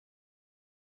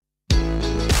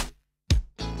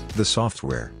The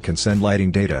software can send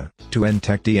lighting data to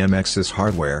N-Tech DMX's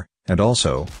hardware, and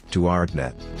also to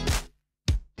ArtNet.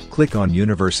 Click on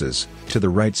Universes to the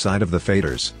right side of the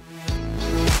faders.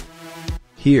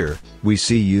 Here, we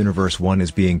see Universe 1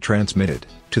 is being transmitted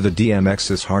to the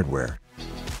DMX's hardware.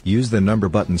 Use the number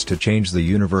buttons to change the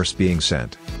universe being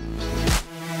sent.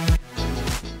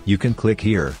 You can click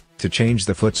here to change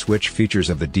the foot switch features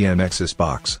of the DMX's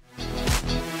box.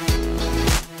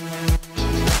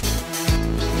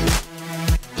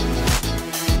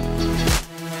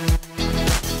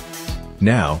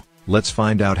 Now, let's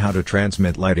find out how to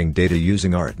transmit lighting data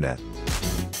using ArtNet.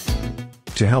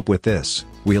 To help with this,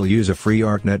 we'll use a free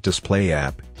ArtNet display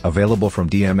app, available from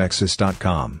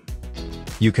dmxs.com.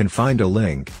 You can find a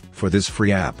link for this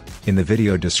free app in the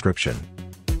video description.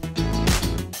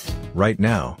 Right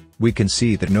now, we can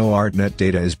see that no ArtNet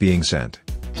data is being sent.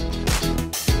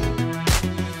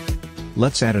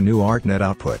 Let's add a new ArtNet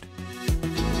output.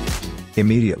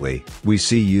 Immediately, we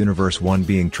see Universe 1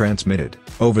 being transmitted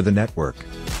over the network.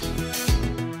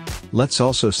 Let's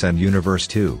also send Universe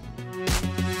 2.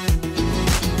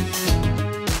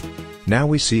 Now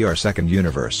we see our second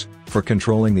universe for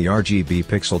controlling the RGB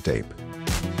pixel tape.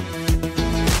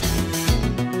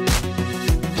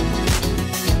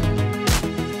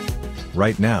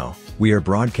 Right now, we are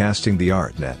broadcasting the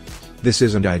ArtNet. This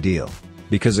isn't ideal,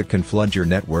 because it can flood your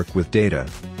network with data.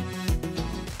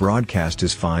 Broadcast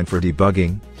is fine for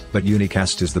debugging, but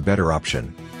unicast is the better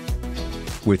option.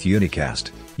 With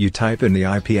unicast, you type in the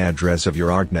IP address of your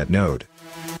ArtNet node.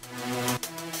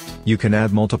 You can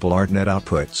add multiple ArtNet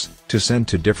outputs to send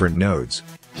to different nodes,